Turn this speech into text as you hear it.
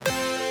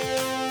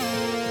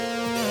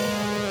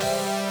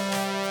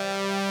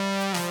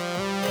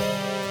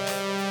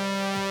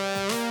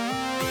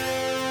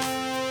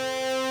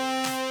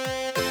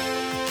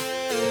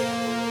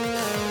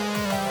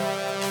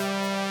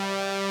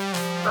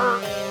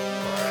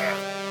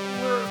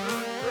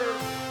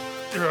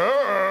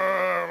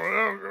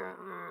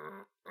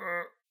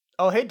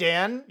Oh, hey,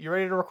 Dan. You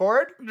ready to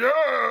record?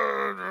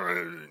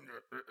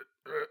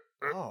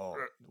 Oh,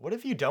 what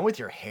have you done with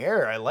your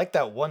hair? I like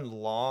that one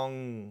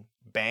long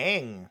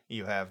bang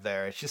you have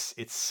there.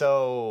 It's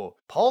so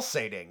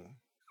pulsating.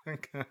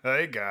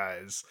 Hey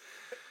guys.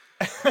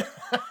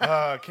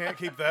 Can't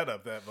keep that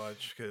up that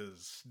much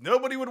because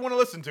nobody would want to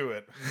listen to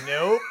it.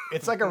 Nope.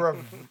 It's like a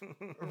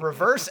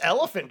reverse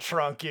elephant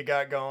trunk you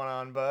got going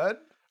on, bud.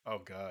 Oh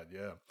God,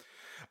 yeah.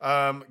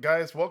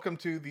 Guys, welcome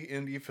to the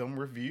Indie Film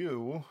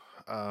Review.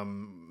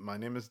 My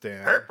name is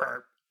Dan.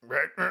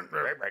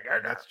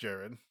 That's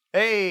Jared.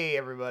 Hey,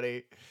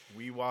 everybody.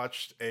 We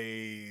watched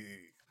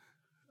it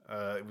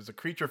was a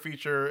creature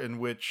feature in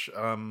which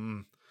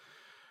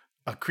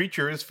a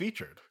creature is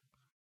featured.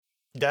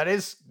 That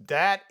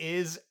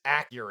is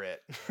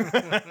accurate.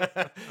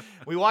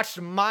 We watched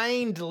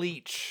Mind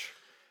Leech.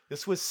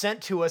 This was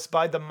sent to us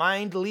by the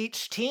Mind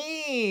Leech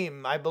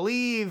team. I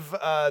believe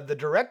the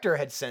director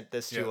had sent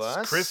this to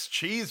us. Chris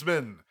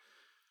Cheeseman.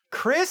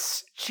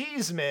 Chris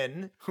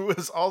Cheeseman. Who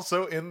is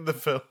also in the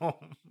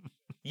film.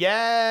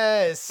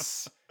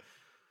 Yes.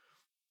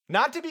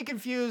 Not to be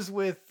confused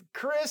with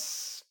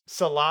Chris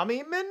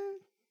Salamiman.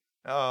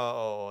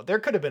 Oh, there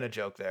could have been a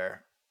joke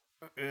there.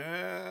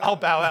 I'll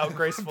bow out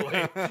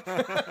gracefully.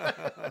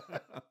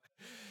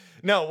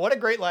 No, what a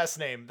great last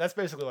name. That's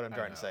basically what I'm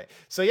trying to say.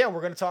 So yeah,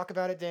 we're going to talk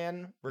about it,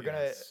 Dan. We're going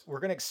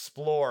to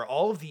explore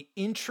all of the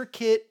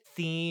intricate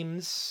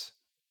themes.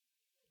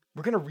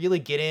 We're going to really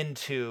get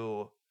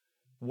into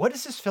what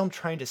is this film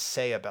trying to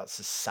say about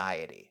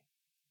society?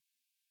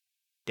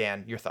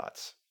 Dan, your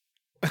thoughts?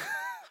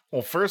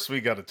 Well, first we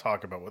got to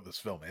talk about what this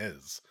film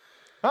is.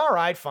 All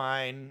right,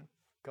 fine.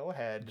 Go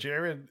ahead.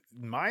 Jared,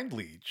 Mind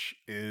Leech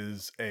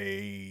is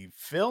a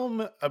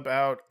film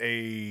about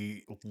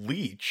a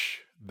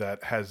leech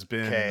that has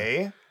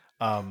been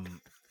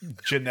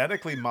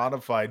genetically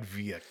modified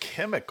via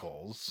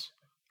chemicals.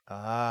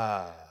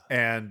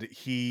 And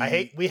we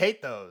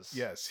hate those.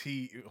 Yes,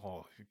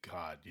 oh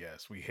God,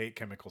 yes, we hate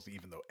chemicals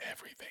even though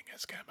everything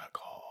is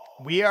chemical.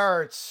 We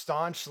are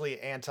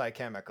staunchly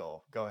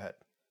anti-chemical. Go ahead.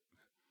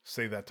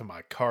 Say that to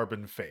my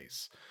carbon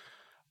face.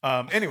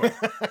 Anyway.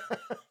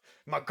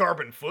 My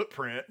carbon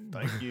footprint.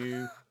 Thank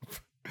you.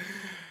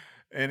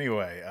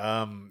 Anyway,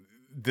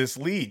 this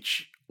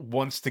leech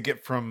wants to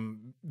get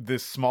from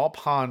this small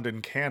pond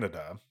in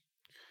Canada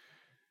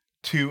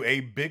to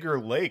a bigger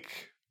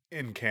lake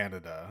in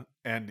Canada,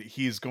 and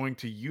he's going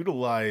to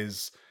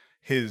utilize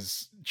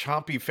his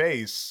chompy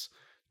face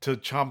to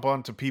chomp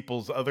onto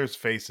people's others'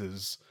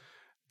 faces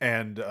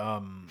and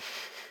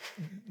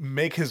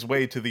make his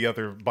way to the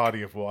other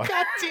body of water.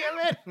 God damn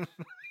it!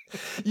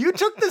 You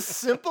took the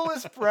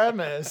simplest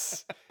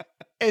premise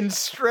and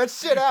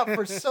stretched it out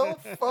for so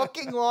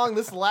fucking long.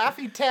 This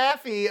Laffy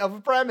Taffy of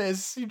a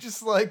premise. You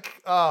just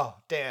oh,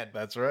 Dan.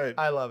 That's right.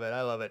 I love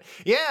it.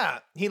 Yeah,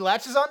 he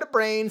latches onto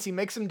brains. He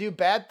makes them do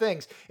bad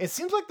things. It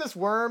seems like this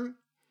worm,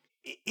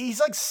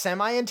 he's like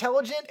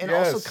semi-intelligent and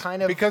also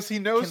kind of because he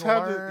knows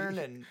how learn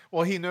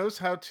to. He knows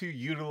how to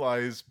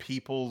utilize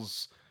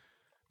people's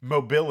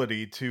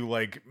mobility to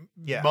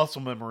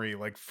muscle memory,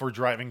 for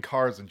driving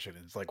cars and shit.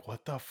 It's like,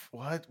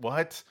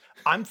 what?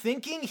 I'm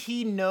thinking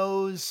he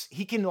knows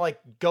he can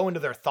go into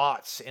their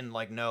thoughts and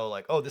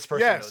know oh, this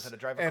person knows how to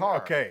drive a car.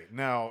 Okay,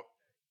 now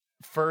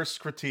first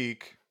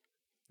critique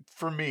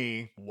for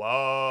me.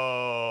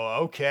 Whoa,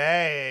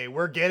 okay,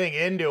 we're getting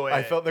into it.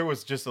 I felt there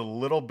was just a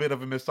little bit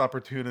of a missed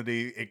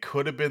opportunity. It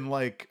could have been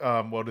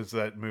what is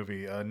that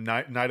movie?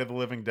 Night of the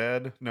Living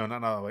Dead? No,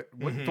 not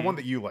the one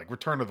that you like,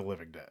 Return of the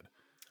Living Dead.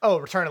 Oh,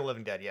 Return of the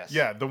Living Dead, yes.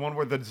 Yeah, the one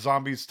where the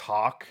zombies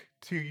talk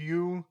to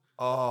you.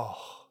 Oh,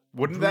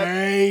 wouldn't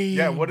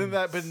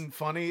that been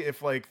funny if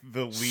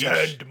the leech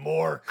send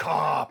more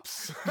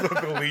cops?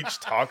 The leech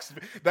talks.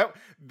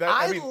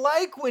 I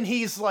like when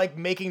he's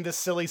making the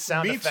silly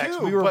sound effects.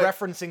 We were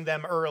referencing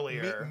them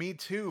earlier. Me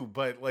too,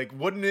 but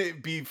wouldn't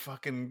it be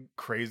fucking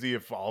crazy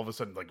if all of a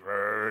sudden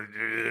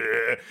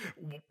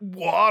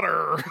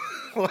water?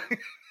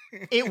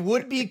 It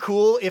would be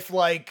cool if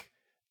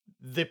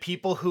the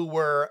people who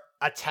were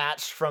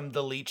attached from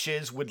the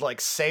leeches would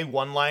say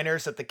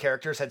one-liners that the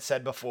characters had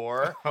said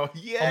before. Oh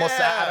yeah, almost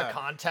out of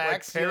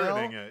context,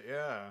 parroting it.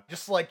 Yeah,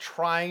 just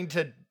trying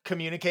to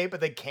communicate,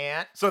 but they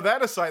can't. So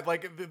that aside,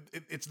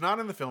 it's not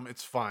in the film.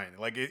 It's fine.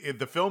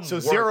 The film. So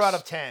works. 0 out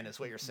of 10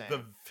 is what you're saying.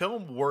 The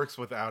film works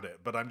without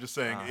it, but I'm just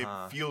saying it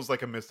feels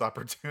like a missed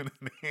opportunity.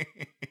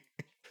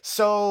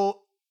 So,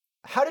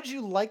 how did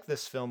you like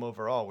this film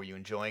overall? Were you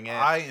enjoying it?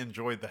 I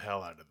enjoyed the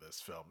hell out of this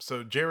film.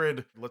 So,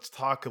 Jared, let's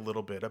talk a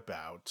little bit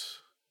about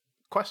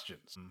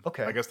questions.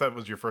 Okay. I guess that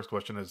was your first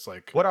question is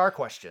what are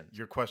questions?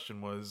 Your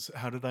question was,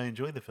 how did I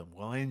enjoy the film?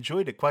 Well, I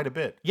enjoyed it quite a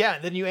bit. Yeah,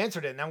 and then you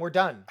answered it. Now we're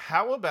done.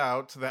 How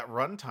about that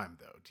runtime,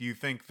 though? Do you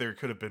think there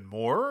could have been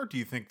more? Do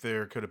you think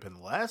there could have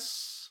been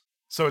less?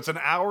 So it's an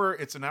hour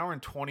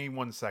and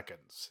 21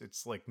 seconds.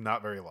 It's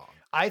not very long.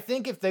 I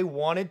think if they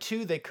wanted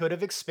to, they could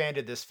have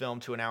expanded this film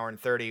to an hour and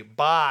 30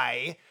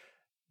 by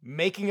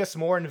making us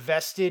more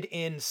invested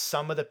in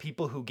some of the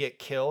people who get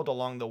killed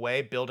along the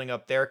way, building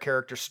up their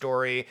character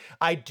story.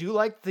 I do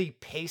like the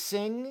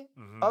pacing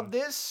of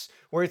this,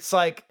 where it's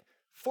like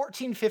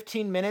 14,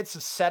 15 minutes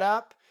of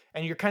setup,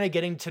 and you're kind of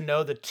getting to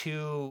know the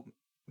two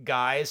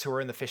guys who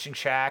are in the fishing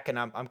shack, and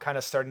I'm kind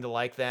of starting to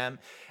like them.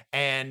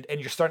 And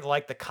you're starting to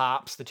like the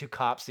cops, the two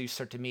cops that you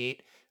start to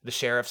meet, the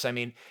sheriffs, I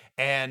mean.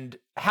 And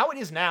how it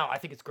is now, I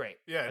think it's great.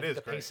 Yeah, I think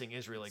the great. pacing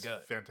is really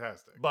good.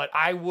 Fantastic. But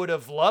I would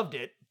have loved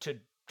it to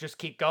just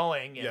keep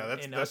going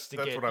and us to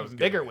get even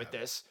bigger with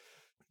this.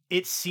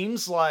 It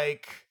seems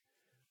like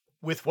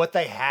with what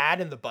they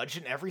had and the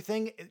budget and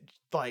everything,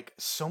 like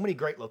so many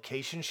great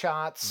location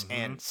shots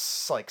and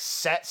like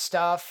set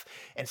stuff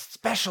and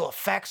special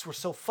effects were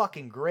so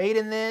fucking great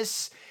in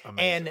this.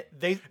 Amazing.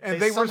 And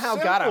they somehow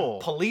got a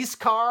police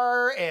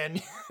car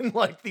and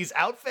like these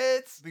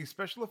outfits. These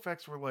special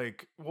effects were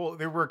like, well,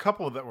 there were a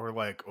couple that were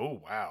like,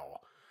 oh wow.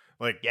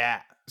 Like,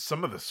 yeah,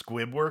 some of the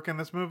squib work in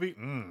this movie,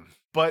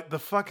 but the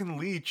fucking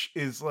Leech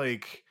is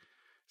like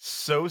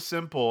so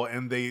simple,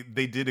 and they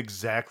did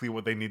exactly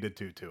what they needed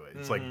to it.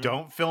 It's like,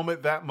 don't film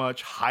it that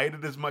much, hide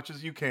it as much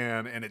as you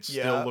can, and it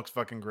still looks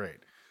fucking great.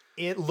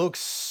 It looks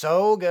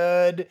so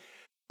good.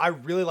 I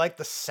really like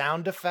the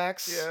sound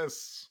effects.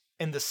 Yes.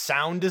 And the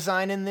sound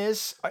design in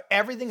this.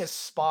 Everything is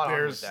spot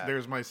on with that.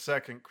 There's my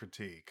second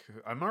critique.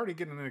 I'm already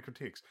getting into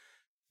critiques.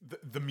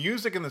 The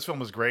music in this film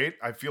was great.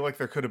 I feel like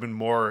there could have been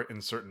more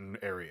in certain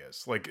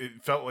areas. Like,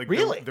 it felt like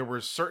there were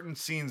certain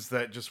scenes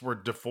that just were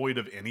devoid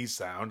of any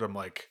sound. I'm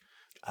like,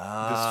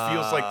 this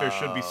feels like there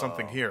should be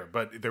something here,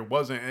 but there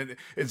wasn't. And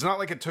it's not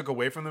like it took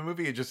away from the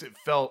movie. It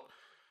felt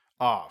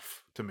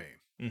off to me.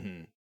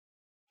 Mm-hmm.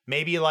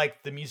 Maybe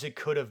like the music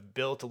could have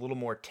built a little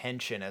more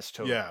tension as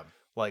to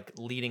like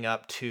leading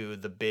up to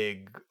the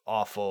big,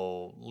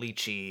 awful,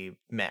 leechy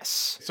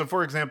mess. So,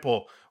 for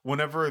example,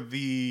 whenever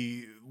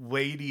the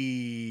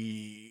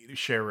lady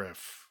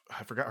sheriff,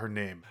 I forgot her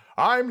name.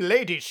 I'm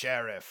Lady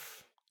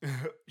Sheriff.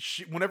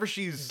 Whenever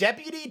she's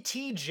Deputy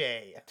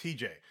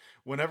TJ.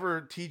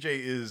 Whenever TJ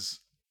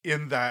is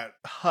in that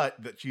hut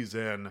that she's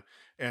in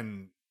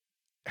and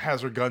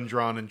has her gun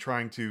drawn and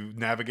trying to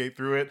navigate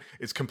through it,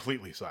 it's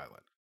completely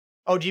silent.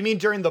 Oh, do you mean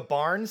during the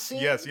barn scene?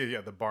 Yes,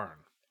 yeah, the barn.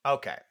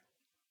 Okay.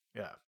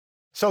 Yeah.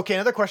 So, okay,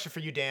 another question for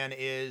you, Dan,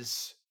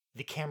 is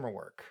the camera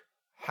work.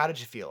 How did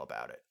you feel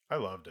about it? I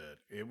loved it.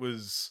 It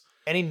was...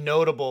 Any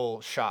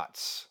notable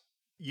shots?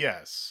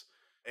 Yes.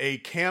 A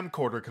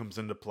camcorder comes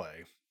into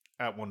play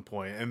at one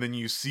point, and then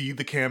you see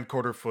the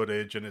camcorder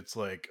footage, and it's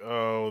like,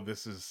 oh,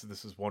 this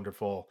is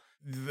wonderful.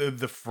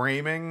 The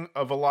framing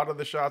of a lot of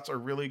the shots are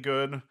really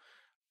good.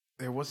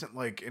 There wasn't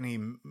like any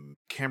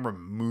camera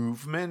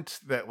movement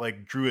that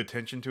like drew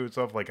attention to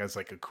itself like as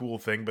like a cool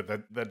thing, but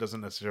that doesn't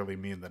necessarily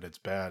mean that it's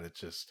bad. It's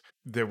just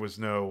there was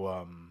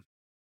no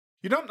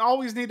you don't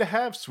always need to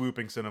have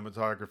swooping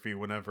cinematography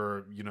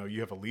whenever, you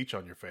have a leech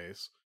on your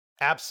face.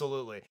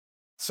 Absolutely.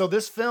 So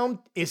this film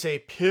is a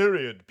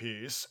period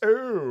piece.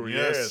 Oh,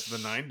 yes. The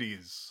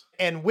 90s.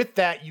 And with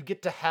that, you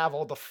get to have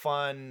all the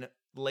fun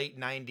late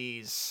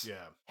 90s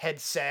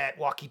headset,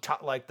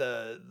 walkie-talkie, like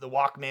the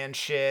Walkman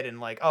shit, and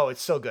like, oh,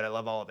 it's so good. I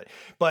love all of it.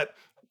 But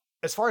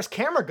as far as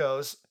camera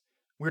goes,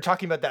 we were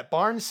talking about that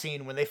barn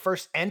scene. When they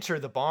first enter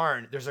the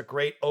barn, there's a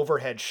great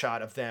overhead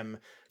shot of them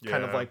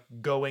kind of like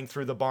going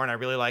through the barn. I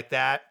really like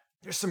that.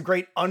 There's some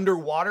great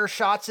underwater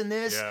shots in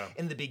this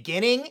in the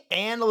beginning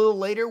and a little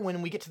later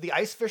when we get to the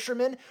ice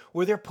fishermen,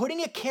 where they're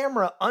putting a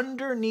camera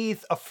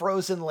underneath a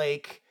frozen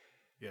lake.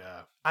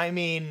 Yeah. I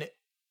mean,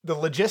 the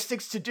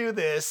logistics to do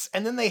this,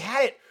 and then they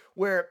had it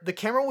where the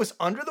camera was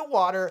under the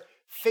water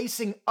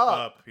facing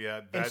up.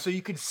 And so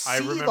you could see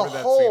the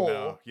hole. Scene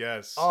now.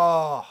 Yes.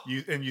 Oh.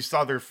 You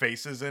saw their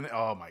faces in it.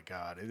 Oh my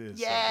God. It is.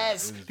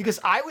 Yes. So good. Because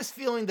I was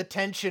feeling the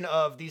tension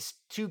of these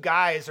two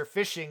guys are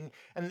fishing,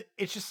 and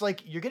it's just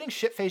like, you're getting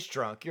shit-faced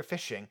drunk, you're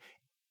fishing.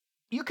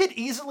 You could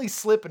easily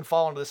slip and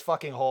fall into this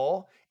fucking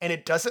hole, and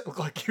it doesn't look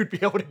like you'd be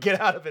able to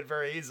get out of it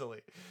very easily.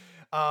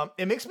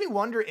 It makes me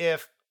wonder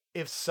if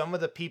some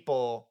of the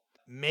people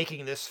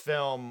making this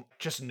film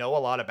just know a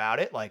lot about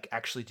it, like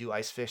actually do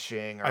ice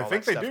fishing or all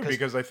that stuff. I think they do,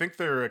 because I think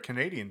they're a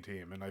Canadian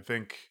team, and I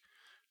think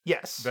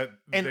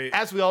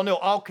as we all know,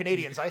 all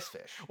Canadians ice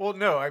fish. Well,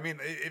 no, I mean,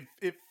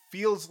 it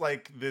feels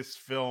like this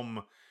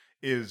film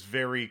is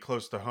very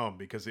close to home,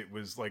 because it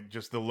was like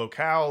just the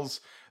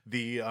locales,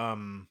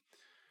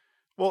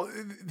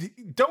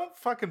 don't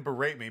fucking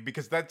berate me,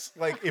 because that's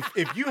like,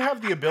 if you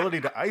have the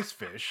ability to ice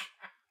fish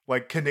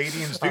like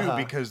Canadians do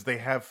because they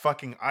have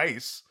fucking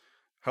ice.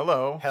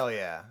 Hello. Hell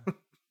yeah.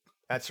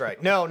 That's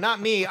right. No, not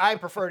me. I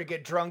prefer to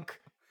get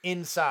drunk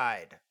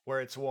inside where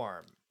it's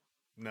warm.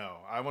 No,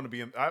 I want to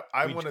be in.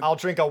 I'll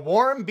drink a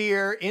warm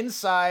beer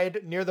inside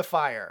near the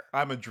fire.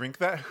 I'm gonna drink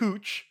that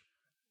hooch.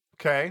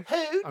 Okay.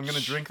 Hooch. I'm gonna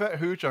drink that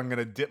hooch. I'm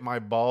gonna dip my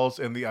balls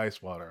in the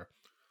ice water.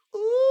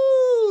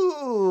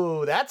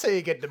 Ooh, that's how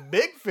you get the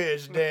big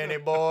fish, Danny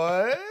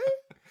boy.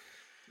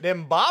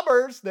 Them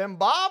bobbers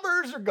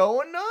are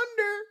going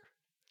under.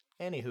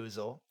 Any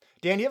hoozle.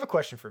 Dan, you have a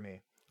question for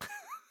me.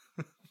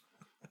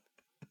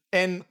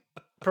 And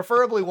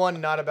Preferably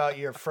one not about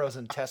your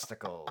frozen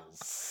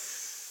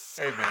testicles.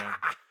 Hey, man.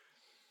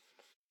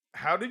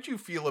 How did you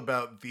feel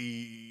about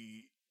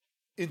the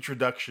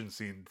introduction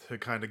scene to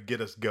kind of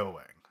get us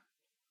going?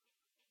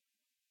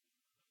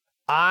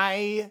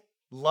 I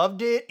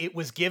loved it. It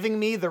was giving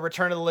me the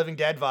Return of the Living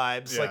Dead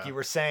vibes, like Yeah. you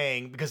were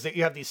saying, because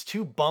you have these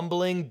two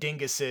bumbling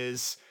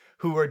dinguses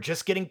who are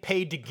just getting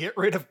paid to get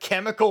rid of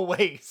chemical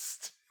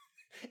waste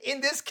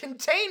in this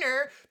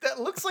container that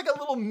looks like a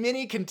little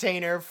mini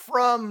container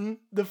from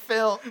the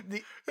film.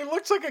 It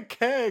looks like a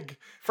keg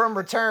From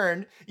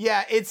Return.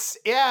 Yeah,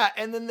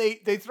 and then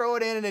they throw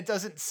it in and it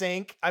doesn't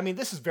sink. I mean,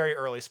 this is very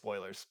early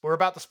spoilers. We're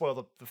about to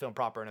spoil the film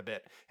proper in a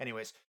bit.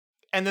 Anyways.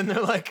 And then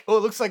they're like, oh,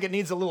 it looks like it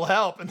needs a little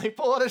help. And they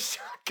pull out a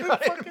shotgun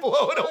and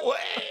blow it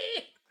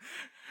away.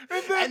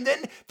 And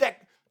then that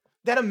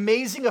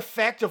amazing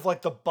effect of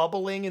like the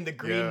bubbling and the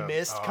green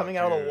mist coming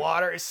out of the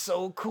water is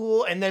so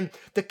cool. And then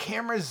the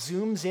camera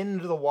zooms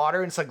into the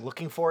water and it's like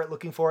looking for it, and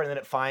then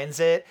it finds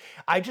it.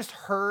 I just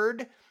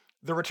heard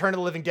the Return of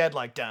the Living Dead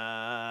like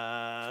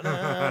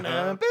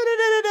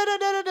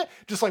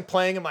just like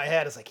playing in my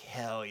head. It's like,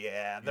 hell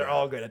yeah, they're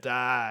all gonna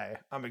die.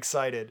 I'm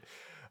excited.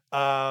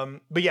 But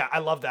yeah, I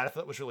love that. I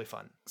thought it was really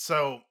fun.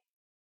 So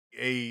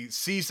a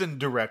seasoned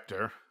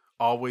director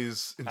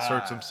always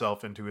inserts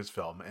himself into his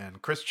film,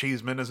 and Chris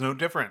Cheeseman is no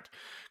different.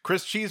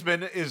 Chris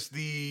Cheeseman is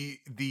the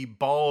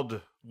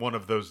bald one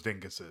of those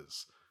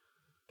dinguses.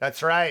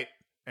 That's right.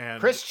 And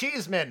Chris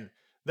Cheeseman,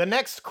 the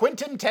next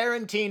Quentin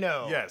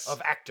Tarantino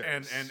of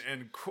actors.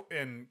 And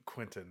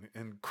Quentin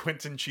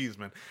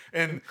Cheeseman.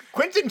 And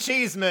Quentin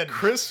Cheeseman.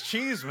 Chris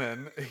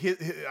Cheeseman,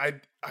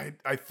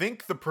 I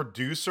think the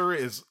producer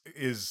is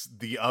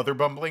the other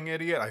bumbling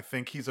idiot. I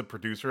think he's a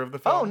producer of the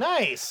film. Oh,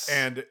 nice.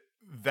 And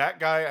that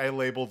guy I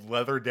labeled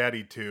Leather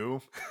Daddy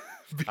 2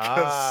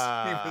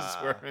 because he was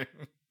wearing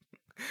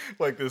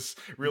like this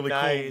really cool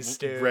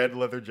red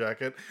leather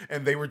jacket,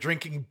 and they were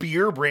drinking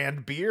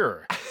brand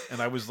beer. And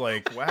I was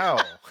like, wow.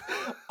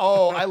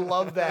 Oh, I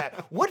love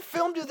that. What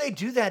film do they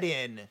do that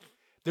in?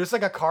 There's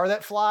like a car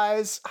that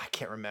flies. I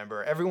can't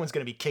remember. Everyone's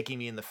going to be kicking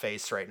me in the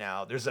face right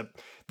now. There's a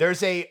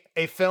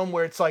film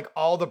where it's like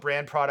all the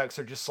brand products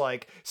are just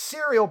like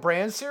cereal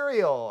brand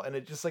cereal, and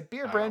it's just like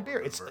beer brand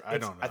beer. I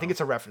don't know. I think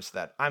it's a reference to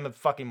that. I'm a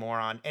fucking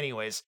moron.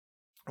 Anyways,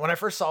 when I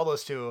first saw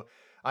those two,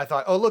 I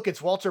thought, oh look,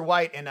 it's Walter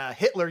White and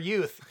Hitler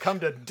Youth come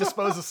to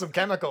dispose of some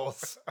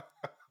chemicals.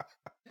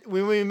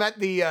 When we met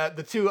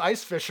the two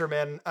ice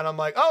fishermen, and I'm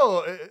like,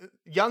 oh,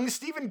 young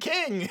Stephen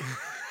King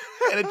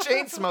and a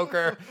chain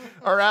smoker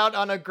are out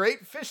on a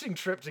great fishing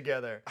trip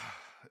together.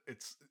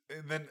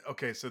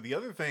 So the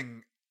other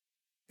thing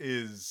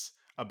is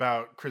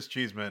about Chris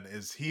Cheeseman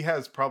is he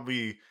has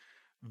probably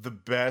the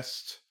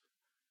best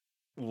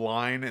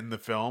line in the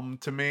film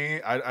to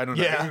me. I don't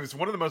know. Yeah. It was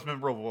one of the most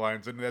memorable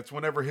lines, and that's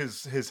whenever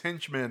his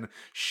henchman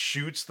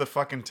shoots the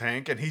fucking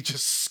tank and he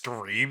just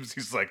screams.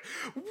 He's like,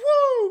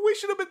 whoa, we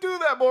should have been doing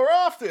that more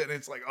often.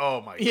 It's like,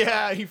 oh my god.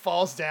 Yeah, he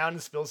falls down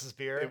and spills his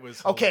beer. It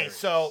was okay, hilarious.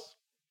 so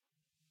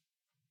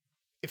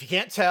if you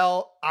can't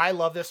tell, I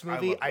love this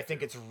movie. I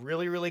think it's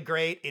really, really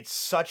great. It's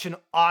such an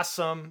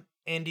awesome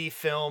indie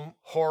film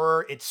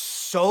horror. It's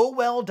so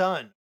well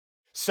done.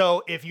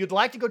 So if you'd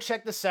like to go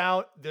check this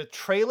out, the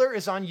trailer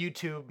is on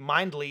YouTube,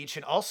 Mind Leech.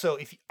 And also,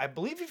 I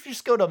believe if you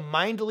just go to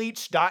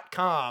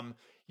mindleech.com,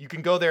 you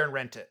can go there and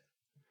rent it.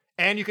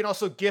 And you can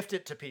also gift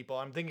it to people.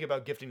 I'm thinking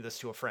about gifting this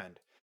to a friend.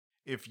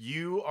 If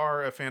you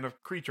are a fan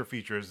of creature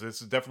features,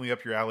 this is definitely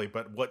up your alley.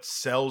 But what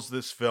sells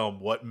this film,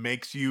 what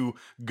makes you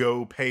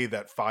go pay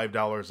that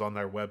 $5 on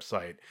their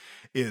website,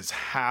 is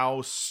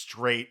how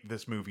straight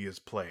this movie is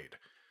played.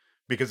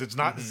 Because it's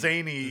not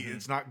zany,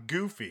 it's not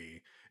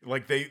goofy.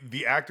 Like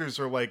the actors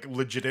are like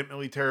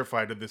legitimately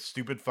terrified of this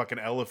stupid fucking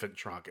elephant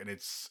trunk, and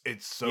it's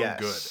so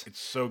good. It's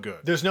so good.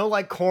 There's no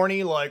like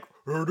corny like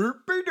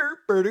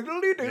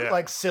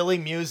like silly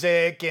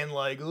music and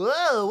like,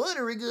 whoa, what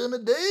are we gonna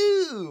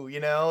do? You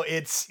know,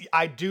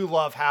 I do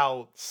love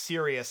how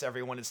serious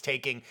everyone is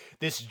taking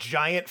this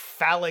giant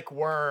phallic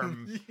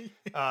worm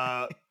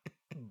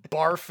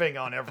barfing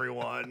on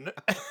everyone.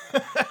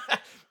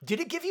 Did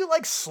it give you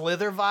like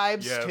Slither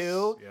vibes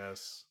too?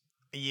 Yes.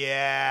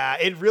 Yeah,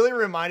 it really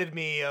reminded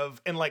me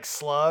of, and like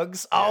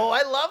Slugs. Yeah. Oh,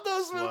 I love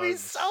those movies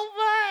so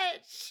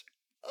much.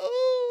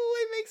 Oh,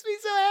 it makes me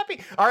so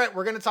happy. All right,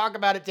 we're going to talk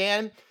about it,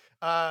 Dan.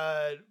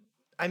 I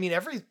mean,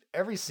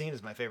 every scene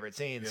is my favorite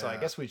scene, so I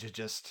guess we should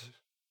just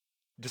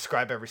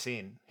describe every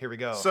scene. Here we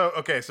go. So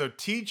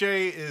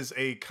TJ is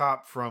a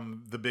cop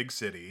from the big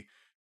city.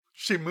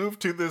 She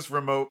moved to this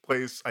remote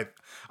place.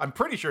 I'm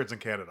pretty sure it's in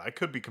Canada. I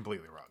could be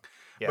completely wrong.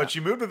 Yeah. But she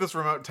moved to this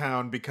remote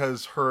town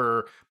because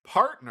her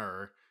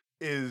partner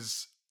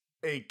is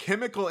a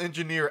chemical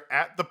engineer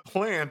at the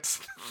plant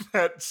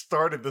that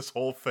started this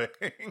whole thing.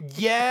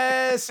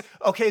 Yes.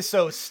 Okay,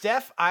 so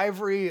Steph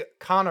Ivory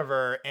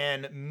Conover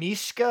and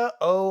Mishka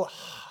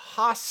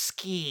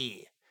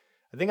Ohosky.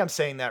 I think I'm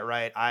saying that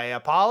right. I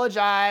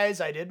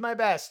apologize. I did my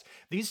best.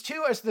 These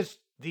two as the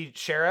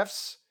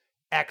sheriffs,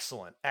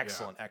 excellent.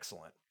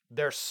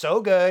 They're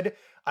so good.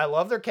 I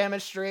love their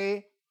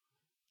chemistry.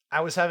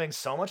 I was having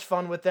so much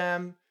fun with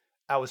them.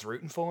 I was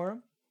rooting for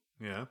them.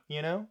 Yeah.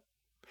 You know?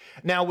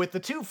 Now, with the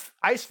two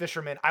ice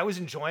fishermen, I was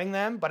enjoying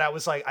them, but I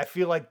was like, I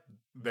feel like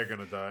they're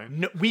gonna die.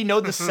 We know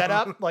the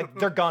setup. Like,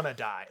 they're gonna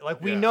die.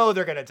 Like, we know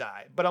they're gonna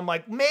die. But I'm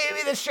like,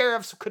 maybe the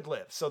sheriffs could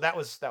live. So that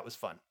was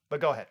fun.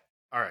 But go ahead.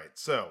 All right.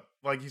 So,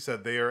 like you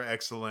said, they are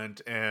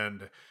excellent,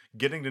 and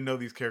getting to know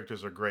these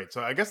characters are great.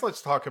 So I guess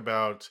let's talk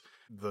about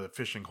the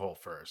fishing hole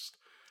first.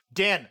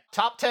 Dan,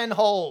 top 10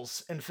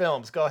 holes in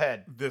films. Go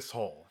ahead. This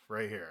hole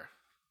right here.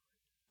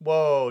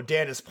 Whoa,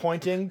 Dan is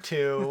pointing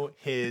to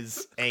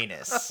his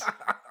anus.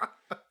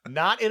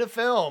 Not in a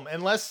film,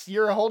 unless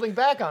you're holding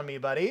back on me,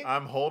 buddy.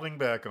 I'm holding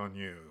back on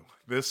you.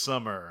 This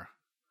summer.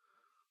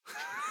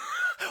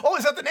 Oh,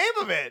 is that the name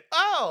of it?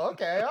 Oh,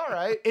 okay, all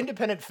right.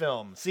 Independent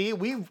film. See,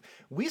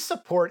 we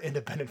support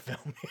independent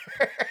film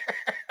here.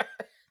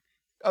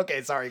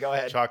 Okay, sorry, go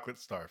ahead. Chocolate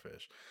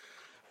starfish.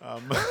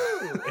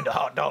 In the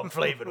hot dog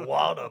flavored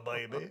water,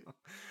 baby.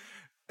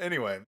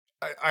 Anyway,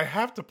 I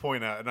have to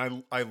point out,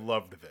 and I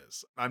loved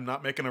this. I'm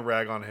not making a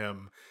rag on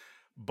him,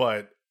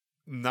 but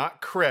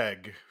not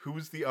Craig, who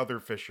was the other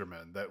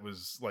fisherman that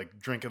was like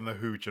drinking the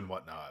hooch and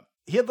whatnot.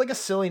 He had like a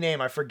silly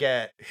name, I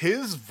forget.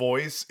 His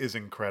voice is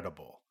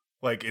incredible.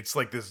 Like, it's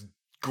like this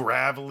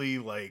gravelly,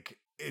 like,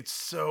 it's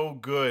so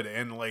good.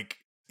 And like,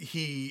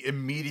 he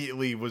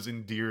immediately was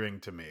endearing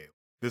to me.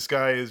 This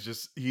guy is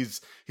just, he's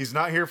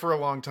not here for a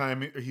long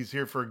time. He's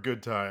here for a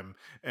good time.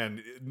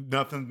 And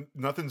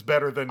nothing's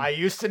better than... I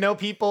used to know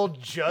people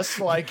just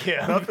like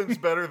him. Nothing's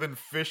better than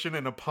fishing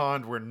in a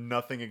pond where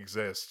nothing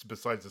exists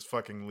besides this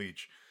fucking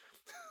leech.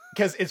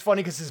 Because it's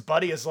funny because his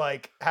buddy is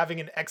like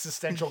having an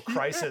existential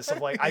crisis of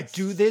like, I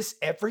do this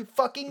every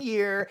fucking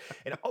year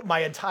and my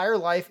entire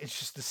life it's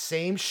just the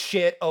same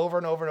shit over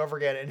and over and over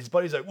again. And his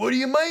buddy's like, what do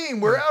you mean?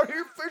 We're out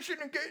here fishing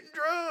and getting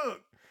drunk.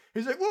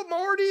 He's like, what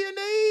more do you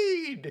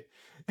need?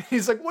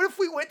 He's like, what if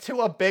we went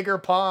to a bigger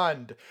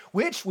pond?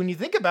 Which, when you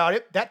think about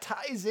it, that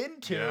ties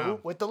into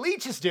what the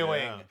Leech is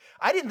doing. Yeah.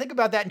 I didn't think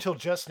about that until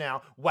just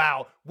now.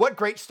 Wow, what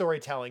great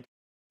storytelling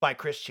by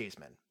Chris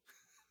Cheeseman.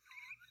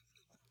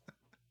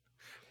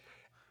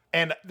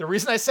 And the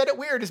reason I said it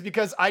weird is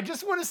because I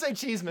just want to say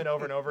Cheeseman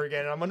over and over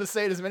again. And I'm going to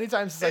say it as many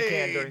times as I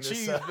can during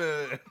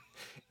this.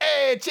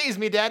 Hey, cheese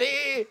me,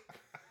 daddy.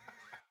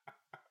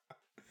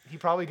 He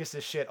probably gets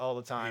this shit all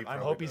the time. I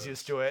hope he's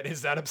used to it.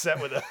 He's not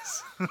upset with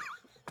us.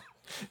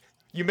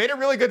 You made a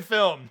really good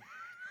film.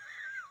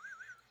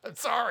 I'm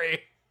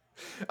sorry.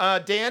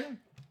 Dan?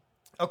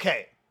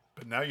 Okay.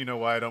 But now you know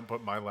why I don't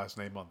put my last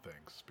name on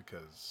things,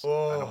 because I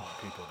don't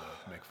want people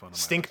to make fun of me.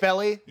 Stink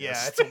Belly?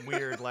 Yeah, it's a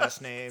weird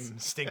last name.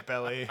 Stink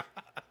Belly.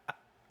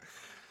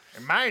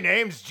 And my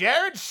name's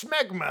Jared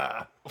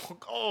Smegma.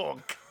 Oh,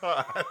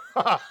 God.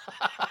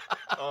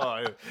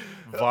 I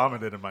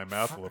vomited in my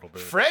mouth a little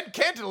bit. Fred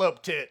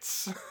Cantaloupe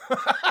Tits.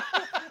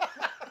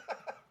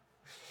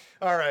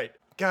 All right.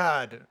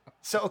 God.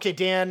 So, okay,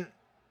 Dan,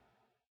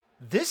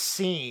 this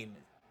scene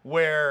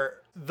where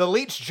the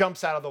Leech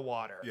jumps out of the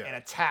water and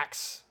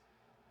attacks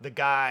the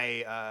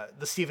guy,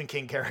 the Stephen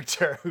King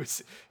character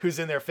who's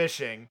in there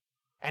fishing,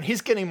 and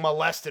he's getting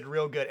molested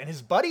real good, and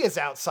his buddy is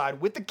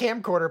outside with the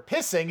camcorder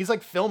pissing. He's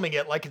like filming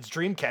it like it's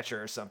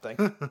Dreamcatcher or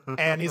something,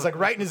 and he's like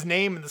writing his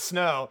name in the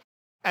snow,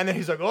 and then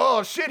he's like,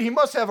 oh shit, he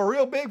must have a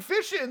real big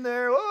fish in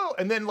there. Oh,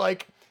 and then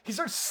like he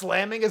starts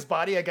slamming his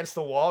body against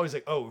the wall. He's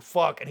like, oh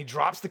fuck, and he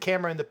drops the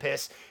camera in the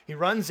piss. He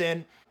runs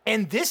in,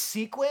 and this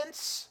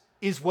sequence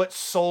is what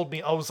sold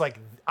me. I was like,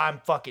 I'm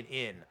fucking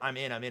in. I'm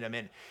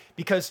in.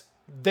 Because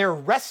they're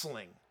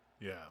wrestling.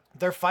 Yeah.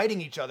 They're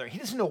fighting each other. He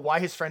doesn't know why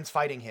his friend's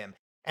fighting him.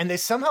 And they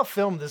somehow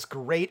filmed this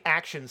great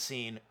action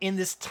scene in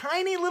this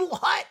tiny little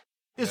hut.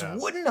 This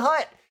wooden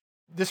hut.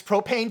 This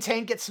propane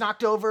tank gets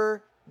knocked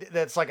over.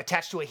 That's like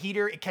attached to a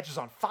heater. It catches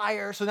on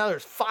fire. So now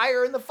there's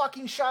fire in the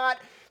fucking shot.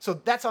 So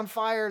that's on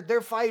fire.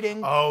 They're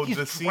fighting. Oh, he's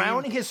the scene,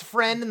 drowning his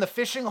friend in the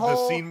fishing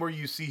hole. The scene where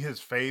you see his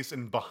face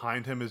and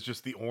behind him is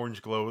just the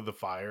orange glow of the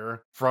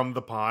fire from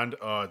the pond.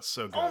 Oh, it's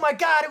so good. Oh my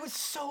God, it was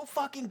so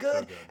fucking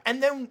good. So good.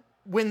 And then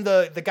when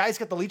the guy's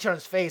got the leech on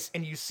his face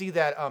and you see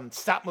that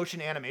stop motion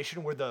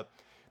animation where the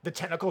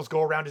tentacles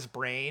go around his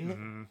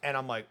brain, and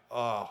I'm like,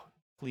 oh,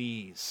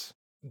 please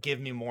give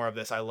me more of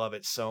this. I love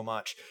it so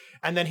much.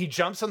 And then he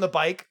jumps on the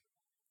bike.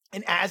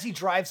 And as he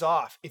drives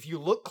off, if you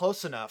look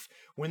close enough,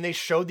 when they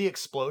showed the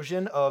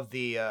explosion of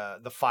the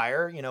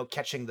fire, you know,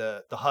 catching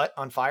the hut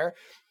on fire,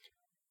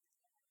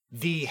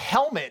 the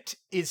helmet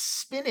is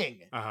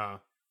spinning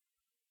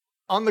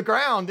on the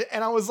ground.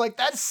 And I was like,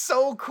 that's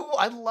so cool.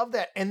 I love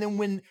that. And then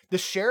when the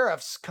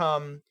sheriffs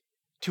come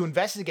to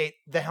investigate,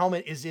 the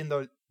helmet is in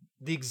the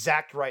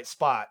exact right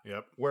spot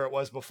where it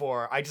was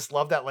before. I just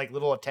love that like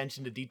little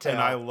attention to detail.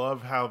 And I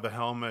love how the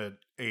helmet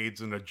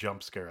aids in a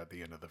jump scare at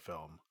the end of the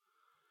film.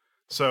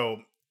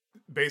 So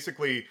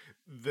basically,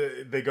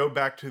 they go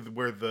back to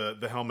where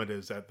the helmet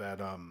is at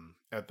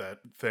that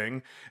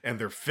thing, and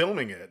they're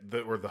filming it,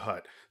 or the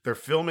hut. They're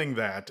filming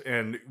that,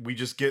 and we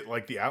just get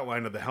like the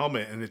outline of the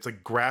helmet, and it's a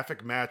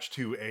graphic match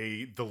to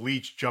the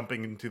Leech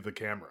jumping into the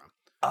camera.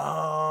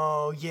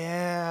 Oh,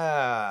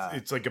 yeah.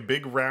 It's like a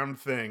big round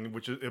thing,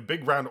 which is a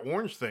big round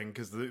orange thing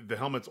because the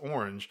helmet's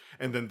orange,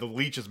 and then the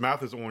Leech's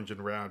mouth is orange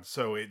and round.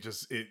 So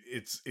it's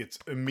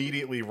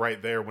immediately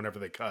right there whenever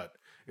they cut.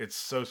 It's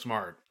so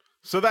smart.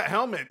 So that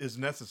helmet is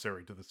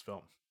necessary to this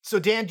film. So,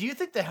 Dan, do you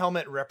think the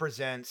helmet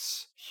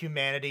represents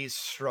humanity's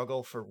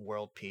struggle for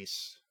world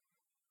peace?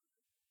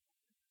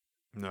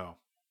 No.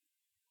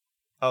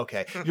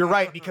 Okay, you're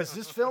right, because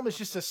this film is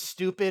just a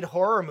stupid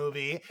horror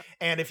movie,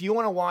 and if you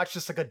want to watch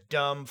just like a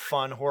dumb,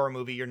 fun horror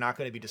movie, you're not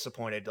going to be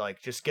disappointed. Like,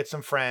 just get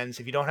some friends.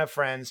 If you don't have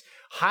friends,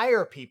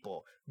 hire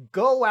people.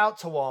 Go out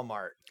to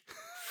Walmart.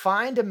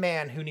 Find a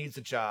man who needs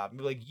a job.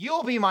 Be like,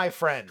 you'll be my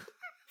friend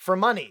for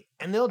money,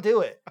 and they'll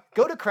do it.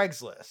 Go to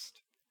Craigslist.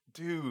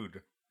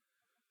 Dude.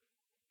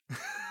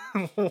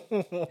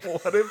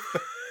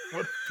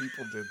 What if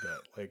people did that?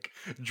 Like,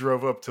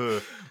 drove up to...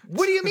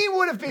 What do you mean,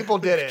 what if people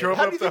did it?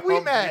 How do you think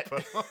we met?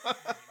 Well,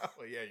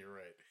 yeah, you're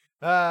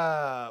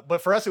right.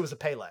 But for us, it was a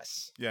pay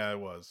less. Yeah, it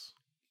was.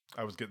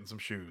 I was getting some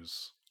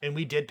shoes. And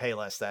we did pay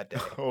less that day.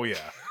 Oh, yeah.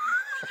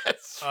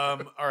 All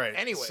right.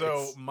 Anyways.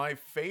 So, my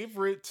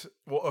favorite...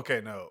 Well, okay,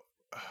 no.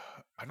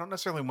 I don't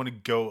necessarily want to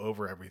go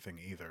over everything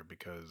either,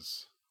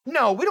 because...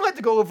 No, we don't have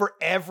to go over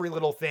every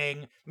little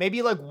thing.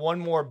 Maybe like one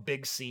more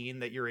big scene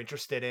that you're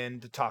interested in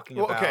talking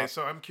about. Okay,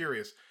 so I'm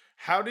curious.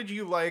 How did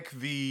you like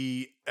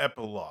the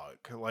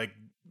epilogue? Like,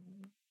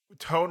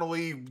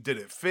 tonally, did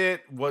it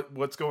fit?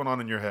 What's going on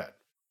in your head?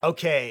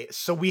 Okay,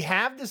 so we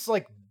have this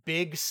like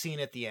big scene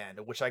at the end,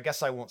 which I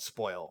guess I won't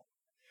spoil.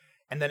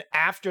 And then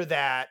after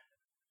that,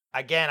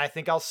 again, I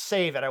think I'll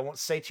save it. I won't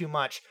say too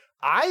much.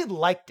 I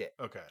liked it.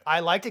 Okay. I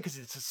liked it because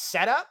it's a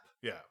setup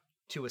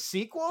to a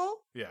sequel.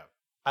 Yeah.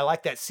 I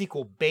like that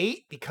sequel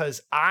bait because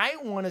I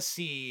want to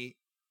see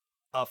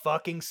a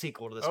fucking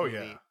sequel to this movie.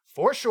 Yeah.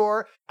 For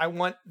sure. I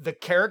want the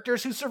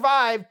characters who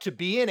survived to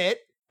be in it,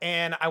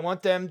 and I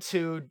want them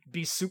to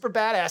be super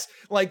badass.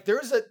 Like,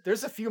 there's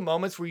a few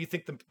moments where you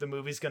think the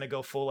movie's gonna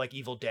go full like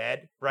Evil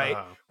Dead, right?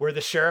 Where the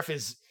sheriff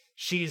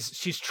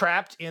she's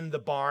trapped in the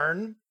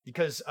barn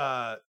because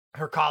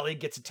her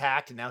colleague gets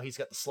attacked and now he's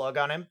got the slug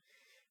on him.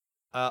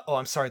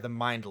 I'm sorry, the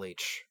mind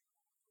leech.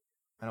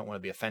 I don't want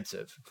to be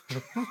offensive.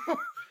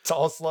 It's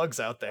all slugs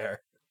out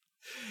there.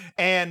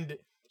 And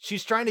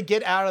she's trying to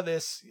get out of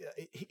this.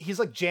 He's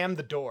like jammed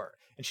the door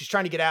and she's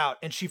trying to get out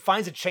and she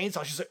finds a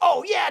chainsaw. She's like,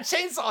 oh yeah,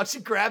 chainsaw. And she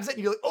grabs it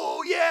and you're like,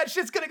 oh yeah,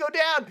 shit's going to go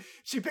down.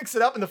 She picks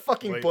it up and the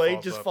fucking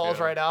blade just falls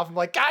right off. I'm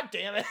like, God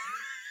damn it.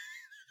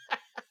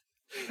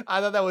 I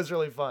thought that was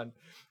really fun.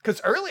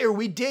 Because earlier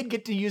we did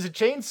get to use a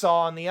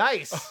chainsaw on the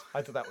ice.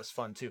 I thought that was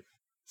fun too.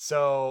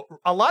 So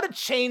a lot of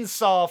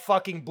chainsaw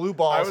fucking blue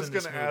balls. I was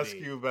going to ask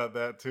you about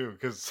that too,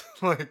 because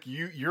like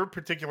you're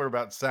particular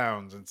about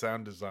sounds and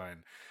sound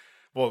design.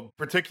 Well,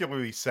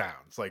 particularly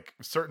sounds. Like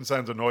certain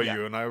sounds annoy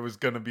you, and I was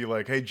going to be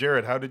like, "Hey,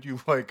 Jared, how did you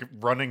like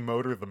Running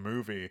Motor the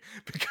movie?"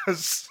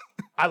 Because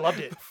I loved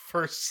it. The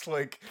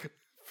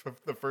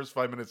first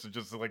 5 minutes is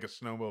just like a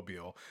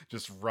snowmobile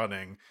just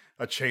running,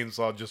 a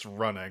chainsaw just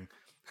running.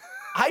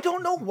 I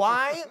don't know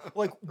why.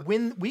 Like,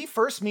 when we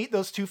first meet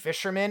those two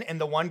fishermen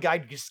and the one guy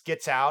just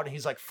gets out and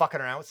he's like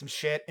fucking around with some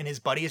shit and his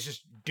buddy is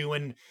just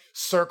doing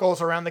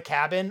circles around the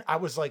cabin, I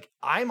was like,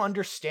 I'm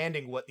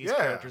understanding what these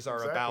characters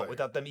are about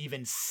without them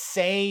even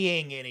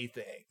saying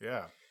anything.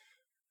 Yeah.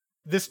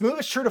 This movie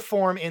is true to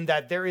form in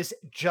that there is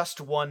just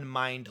one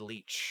mind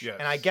leech. Yes.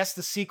 And I guess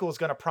the sequel is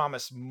going to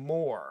promise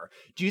more.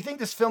 Do you think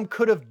this film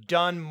could have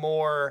done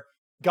more,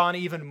 gone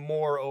even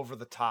more over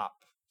the top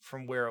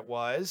from where it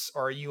was,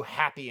 or are you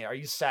happy? Are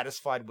you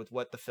satisfied with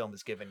what the film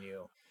has given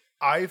you?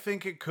 I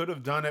think it could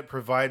have done it,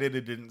 provided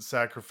it didn't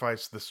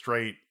sacrifice the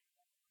straight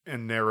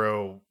and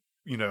narrow,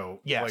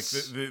 like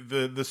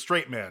the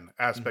straight man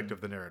aspect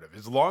of the narrative.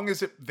 As long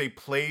as they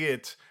play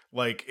it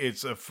like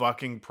it's a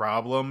fucking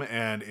problem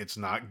and it's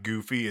not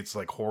goofy, it's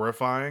like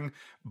horrifying,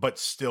 but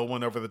still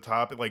went over the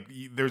top. Like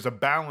there's a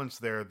balance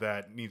there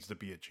that needs to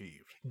be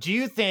achieved. Do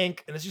you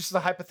think, and this is just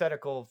a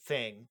hypothetical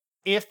thing,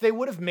 if they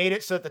would have made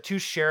it so that the two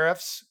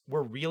sheriffs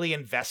were really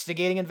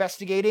investigating,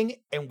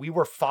 and we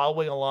were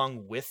following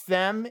along with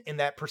them in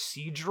that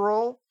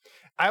procedural,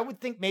 I would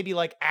think maybe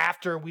like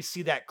after we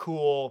see that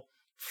cool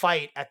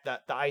fight at the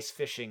ice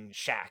fishing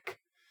shack,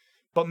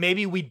 but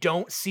maybe we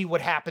don't see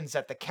what happens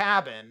at the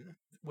cabin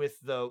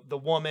with the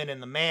woman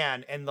and the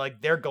man, and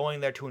like they're going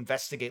there to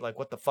investigate like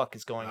what the fuck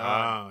is going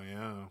on. Oh,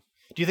 yeah.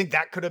 Do you think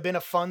that could have been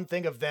a fun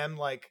thing of them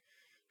like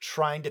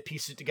trying to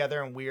piece it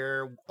together and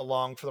we're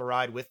along for the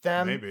ride with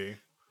them? Maybe.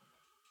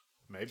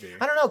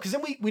 I don't know, because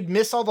then we'd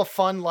miss all the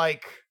fun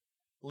like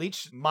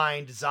Leech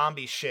mind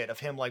zombie shit of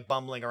him like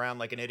bumbling around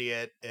like an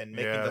idiot and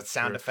making the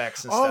sound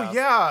effects and stuff. Oh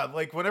yeah,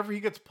 like whenever he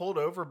gets pulled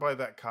over by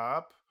that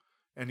cop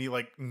and he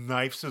like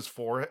knifes his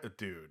forehead,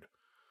 dude.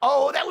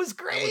 Oh, that was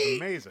great. That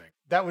was amazing.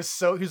 That was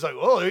so. He's like,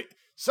 oh,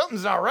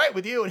 something's not right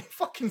with you, and he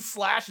fucking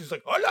slashes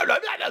like, oh, blah, blah,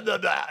 blah, blah,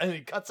 blah, and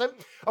he cuts him.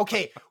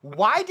 Okay,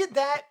 why did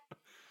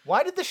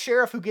the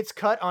sheriff who gets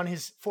cut on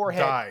his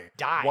forehead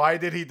die? Why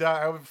did he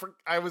die?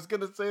 I was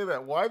gonna say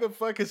that. Why the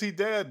fuck is he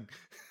dead?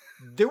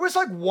 There was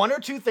like one or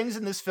two things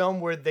in this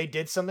film where they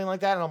did something like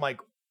that, and I'm like,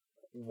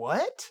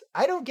 what?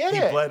 I don't get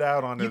it. He bled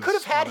out on You his, could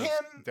have had on his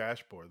him.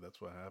 dashboard.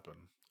 That's what happened.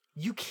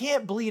 You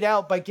can't bleed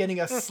out by getting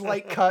a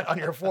slight cut on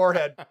your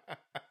forehead.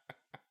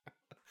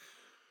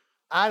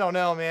 I don't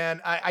know, man.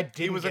 I didn't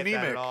He was get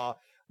anemic. that at all.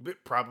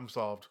 Problem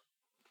solved.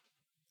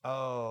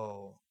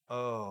 Oh.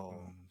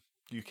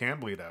 You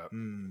can bleed out.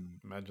 Mm.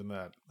 Imagine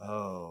that.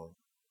 Oh.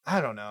 I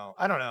don't know.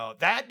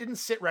 That didn't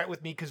sit right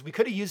with me because we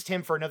could have used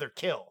him for another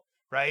kill,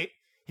 right?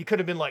 He could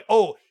have been like,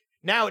 oh,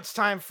 now it's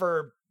time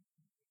for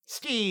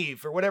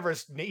Steve or whatever,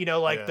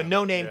 the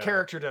no-name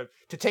character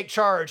to take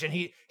charge, and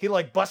he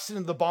like busts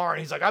into the bar and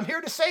he's like, I'm here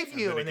to save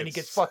you, and then he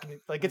gets fucking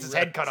gets his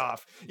head cut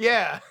off.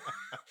 Yeah.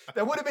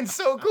 That would have been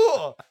so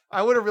cool.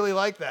 I would have really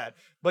liked that.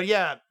 But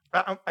yeah,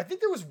 I think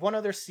there was one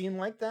other scene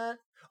like that.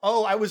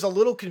 Oh, I was a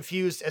little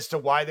confused as to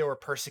why they were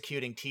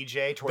persecuting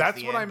TJ towards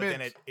the end. But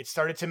then it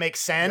started to make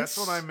sense.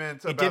 That's what I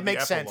meant. It did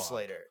make sense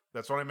later.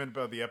 That's what I meant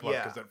about the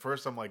epilogue. Because at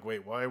first I'm like,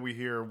 wait, why are we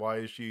here? Why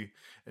is she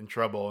in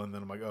trouble? And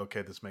then I'm like,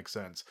 okay, this makes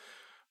sense.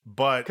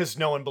 But because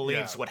no one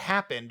believes what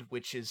happened,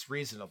 which is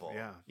reasonable.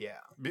 Yeah.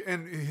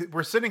 And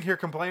we're sitting here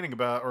complaining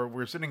about, or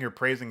we're sitting here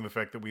praising the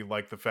fact that we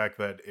like the fact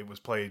that it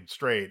was played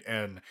straight,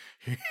 and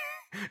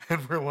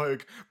and we're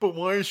like, but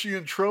why is she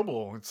in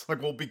trouble? It's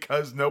like, well,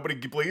 because nobody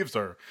believes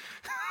her.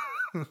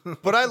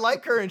 But I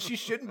like her, and she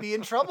shouldn't be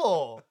in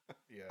trouble.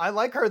 Yeah. I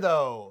like her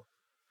though.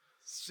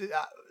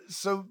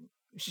 So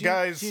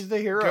guys, she's the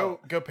hero.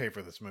 Go pay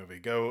for this movie.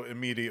 Go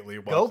immediately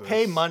watch Go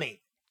pay money.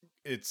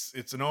 It's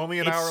only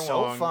an hour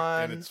long,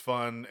 fun. And it's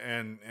fun,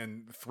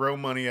 and throw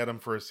money at him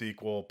for a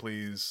sequel,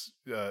 please.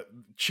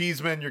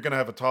 Cheeseman, you're gonna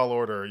have a tall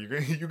order.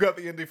 You got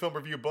the Indie Film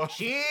Review book.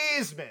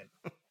 Cheeseman,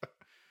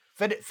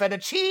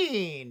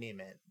 fettuccine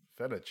man.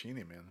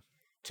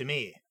 To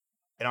me,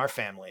 in our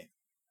family,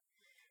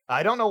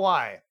 I don't know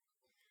why.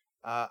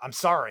 I'm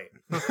sorry,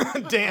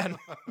 Dan.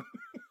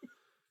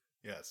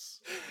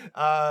 Yes.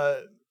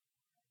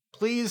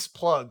 Please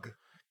plug,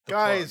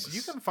 guys. Plugs.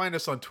 You can find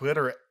us on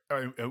Twitter.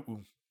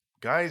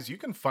 Guys, you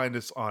can find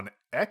us on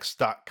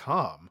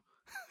x.com.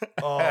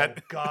 Oh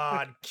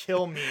God,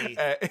 kill me.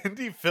 At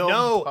Indie Film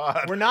No,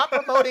 Pod. we're not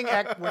promoting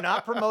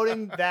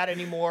that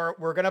anymore.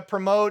 We're gonna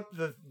promote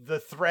the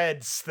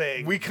Threads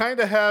thing. We kind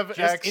of have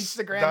just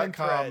Instagram and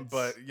Threads.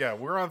 But yeah,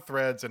 we're on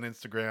Threads and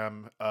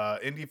Instagram,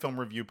 Indie Film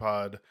Review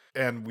Pod,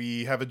 and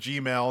we have a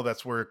Gmail.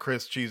 That's where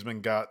Chris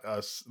Cheeseman got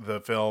us the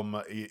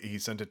film. He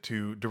sent it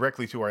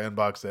directly to our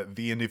inbox at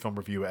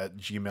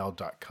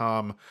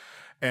theindiefilmreview@gmail.com.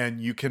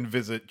 And you can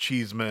visit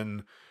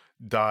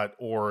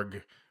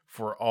cheeseman.org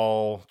for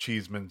all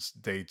Cheeseman's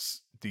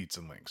dates, deets,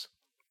 and links.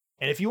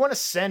 And if you want to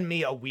send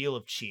me a wheel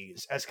of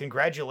cheese as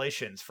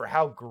congratulations for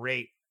how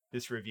great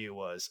this review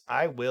was,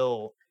 I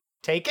will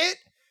take it,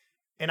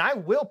 and I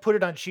will put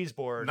it on cheese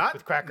board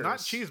with crackers. Not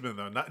Cheeseman,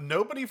 though.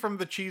 Nobody from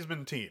the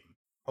Cheeseman team.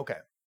 Okay.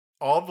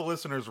 All the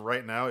listeners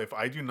right now, if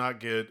I do not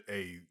get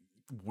a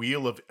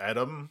wheel of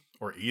Edam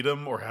or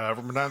Edam or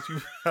however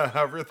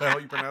the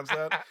hell you pronounce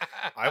that,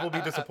 I will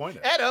be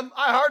disappointed. Edam,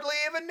 I hardly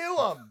even knew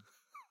him.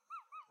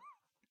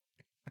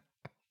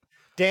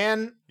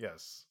 Dan.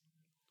 Yes.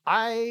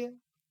 I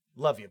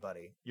love you,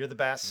 buddy. You're the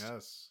best.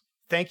 Yes.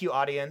 Thank you,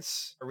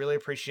 audience. I really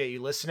appreciate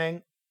you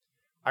listening.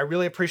 I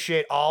really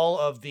appreciate all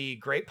of the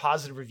great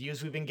positive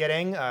reviews we've been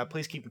getting.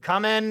 Please keep them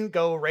coming.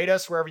 Go rate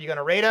us wherever you're going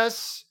to rate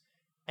us.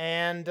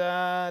 And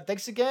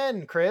thanks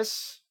again,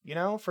 Chris,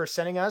 for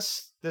sending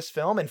us this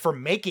film and for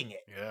making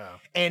it. Yeah.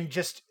 And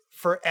just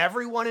for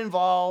everyone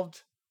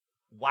involved,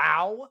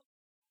 wow.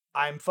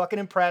 I'm fucking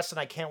impressed, and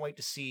I can't wait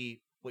to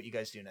see what you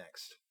guys do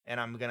next. And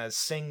I'm going to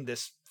sing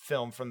this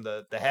film from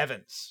the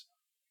heavens.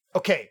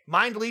 Okay,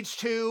 Mind Leech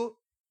 2,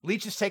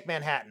 Leech's Take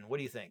Manhattan. What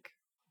do you think?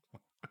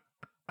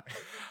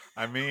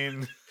 I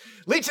mean...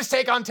 Leech's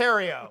Take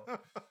Ontario.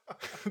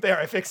 There,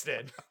 I fixed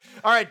it.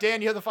 All right,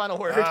 Dan, you have the final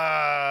word.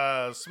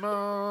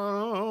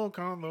 Smoke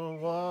on the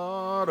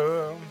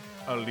water,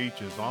 a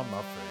leech is on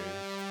my face.